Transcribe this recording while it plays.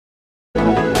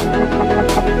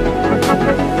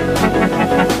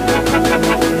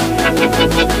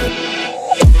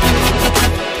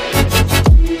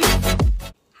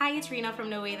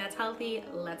quickly,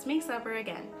 let's make supper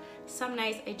again. Some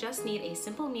nights I just need a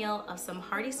simple meal of some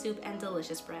hearty soup and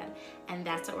delicious bread, and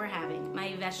that's what we're having,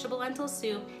 my vegetable lentil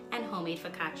soup and homemade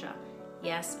focaccia.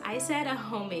 Yes, I said a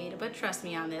homemade, but trust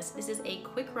me on this. This is a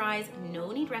quick rise,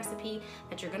 no knead recipe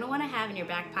that you're gonna wanna have in your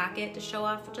back pocket to show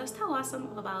off just how awesome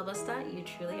of a basta you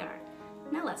truly are.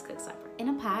 Now let's cook supper. In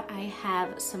a pot, I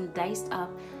have some diced up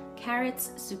carrots,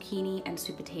 zucchini, and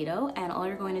sweet potato, and all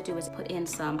you're going to do is put in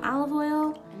some olive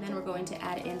oil, and then we're going to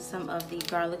add in some of the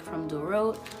garlic from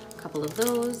Dorot, a couple of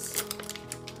those,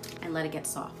 and let it get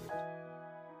soft.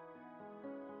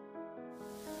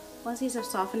 Once these have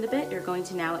softened a bit, you're going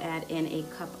to now add in a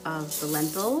cup of the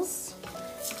lentils.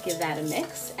 Give that a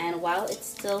mix, and while it's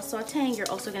still sauteing, you're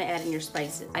also going to add in your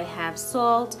spices. I have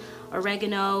salt,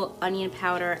 oregano, onion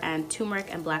powder, and turmeric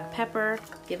and black pepper.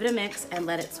 Give it a mix and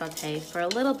let it saute for a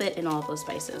little bit in all of those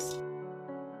spices.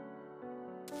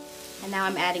 And now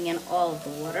I'm adding in all of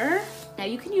the water. Now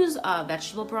you can use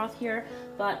vegetable broth here,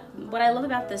 but what I love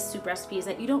about this soup recipe is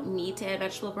that you don't need to add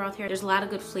vegetable broth here. There's a lot of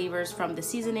good flavors from the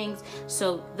seasonings,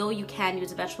 so though you can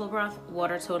use a vegetable broth,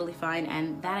 water totally fine,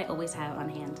 and that I always have on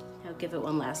hand. Now give it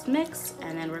one last mix,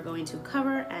 and then we're going to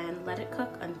cover and let it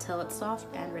cook until it's soft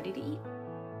and ready to eat.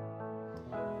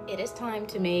 It is time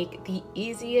to make the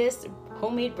easiest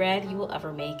homemade bread you will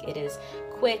ever make. It is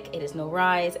quick, it is no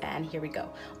rise, and here we go.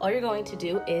 All you're going to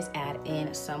do is add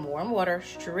in some warm water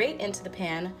straight into the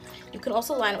pan. You can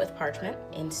also line it with parchment,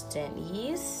 instant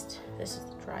yeast. This is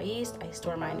dry yeast. I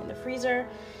store mine in the freezer,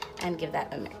 and give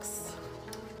that a mix.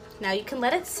 Now you can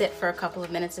let it sit for a couple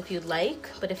of minutes if you'd like,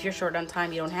 but if you're short on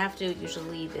time, you don't have to.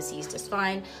 Usually this yeast is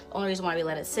fine. The only reason why we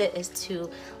let it sit is to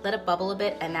let it bubble a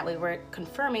bit, and that way we're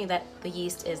confirming that the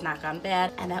yeast is not gone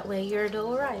bad, and that way your dough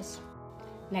will rise.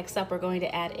 Next up, we're going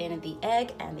to add in the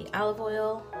egg and the olive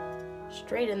oil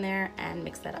straight in there and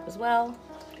mix that up as well,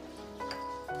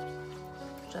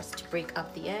 just to break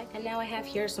up the egg. And now I have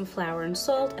here some flour and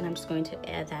salt, and I'm just going to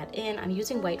add that in. I'm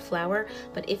using white flour,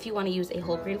 but if you want to use a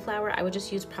whole grain flour, I would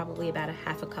just use probably about a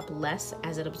half a cup less,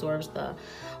 as it absorbs the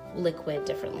liquid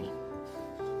differently.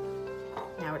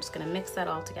 Now we're just going to mix that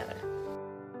all together.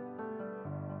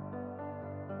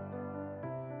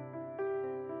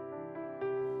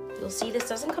 You'll see this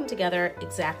doesn't come together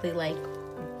exactly like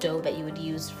dough that you would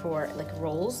use for like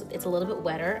rolls. It's a little bit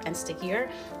wetter and stickier,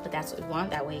 but that's what we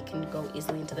want. That way it can go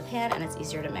easily into the pan and it's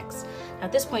easier to mix. Now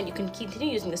at this point you can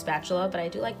continue using the spatula, but I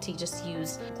do like to just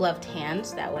use gloved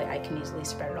hands. That way I can easily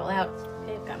spread it all out.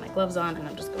 Okay, I've got my gloves on, and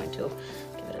I'm just going to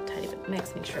give it a tiny bit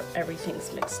mix, make sure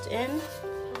everything's mixed in.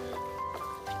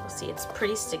 You'll see it's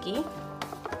pretty sticky.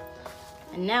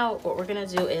 And now what we're gonna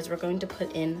do is we're going to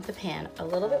put in the pan a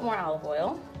little bit more olive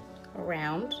oil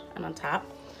around and on top,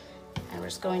 and we're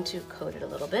just going to coat it a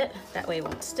little bit, that way it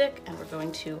won't stick, and we're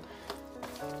going to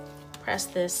press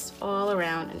this all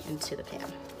around and into the pan.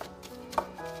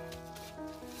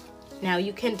 Now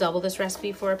you can double this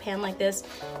recipe for a pan like this.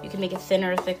 You can make it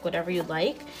thinner or thick, whatever you'd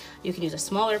like. You can use a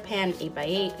smaller pan,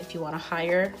 8x8, if you want a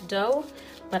higher dough,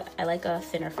 but I like a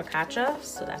thinner focaccia,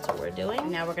 so that's what we're doing.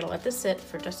 Now we're gonna let this sit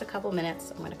for just a couple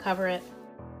minutes. I'm gonna cover it.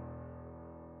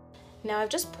 Now I've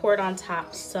just poured on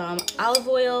top some olive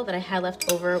oil that I had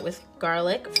left over with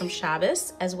garlic from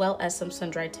Shabbos, as well as some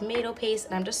sun-dried tomato paste,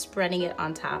 and I'm just spreading it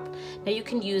on top. Now you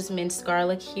can use minced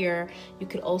garlic here. You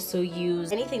could also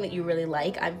use anything that you really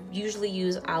like. I usually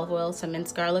use olive oil, some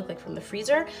minced garlic, like from the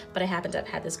freezer, but I happen to have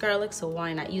had this garlic, so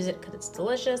why not use it, because it's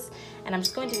delicious. And I'm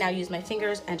just going to now use my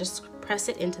fingers and just press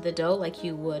it into the dough like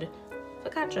you would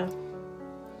focaccia.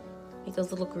 Make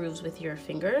those little grooves with your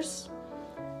fingers.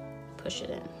 Push it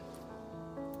in.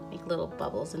 Make little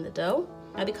bubbles in the dough.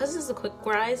 Now because this is a quick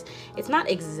rise, it's not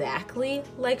exactly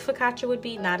like focaccia would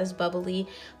be, not as bubbly,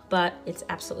 but it's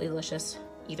absolutely delicious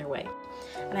either way.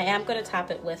 And I am going to top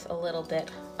it with a little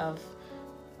bit of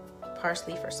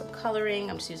parsley for some coloring.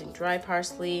 I'm just using dry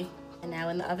parsley, and now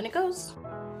in the oven it goes.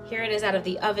 Here it is out of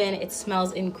the oven. It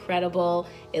smells incredible.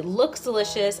 It looks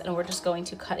delicious, and we're just going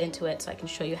to cut into it so I can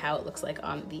show you how it looks like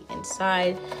on the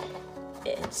inside.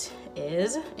 It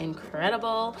is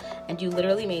incredible, and you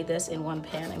literally made this in one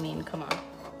pan. I mean, come on,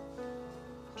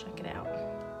 check it out.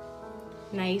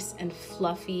 Nice and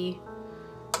fluffy,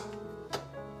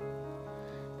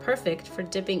 perfect for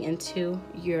dipping into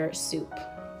your soup.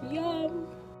 Yum!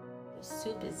 The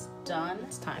soup is done.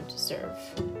 It's time to serve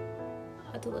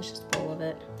a delicious bowl of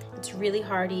it. It's really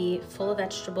hearty, full of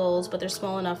vegetables, but they're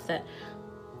small enough that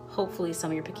hopefully some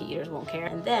of your picky eaters won't care.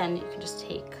 And then you can just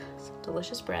take some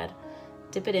delicious bread,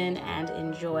 dip it in, and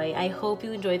enjoy. I hope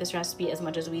you enjoy this recipe as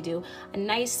much as we do. A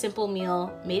nice simple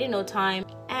meal made in no time,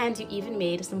 and you even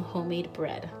made some homemade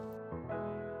bread.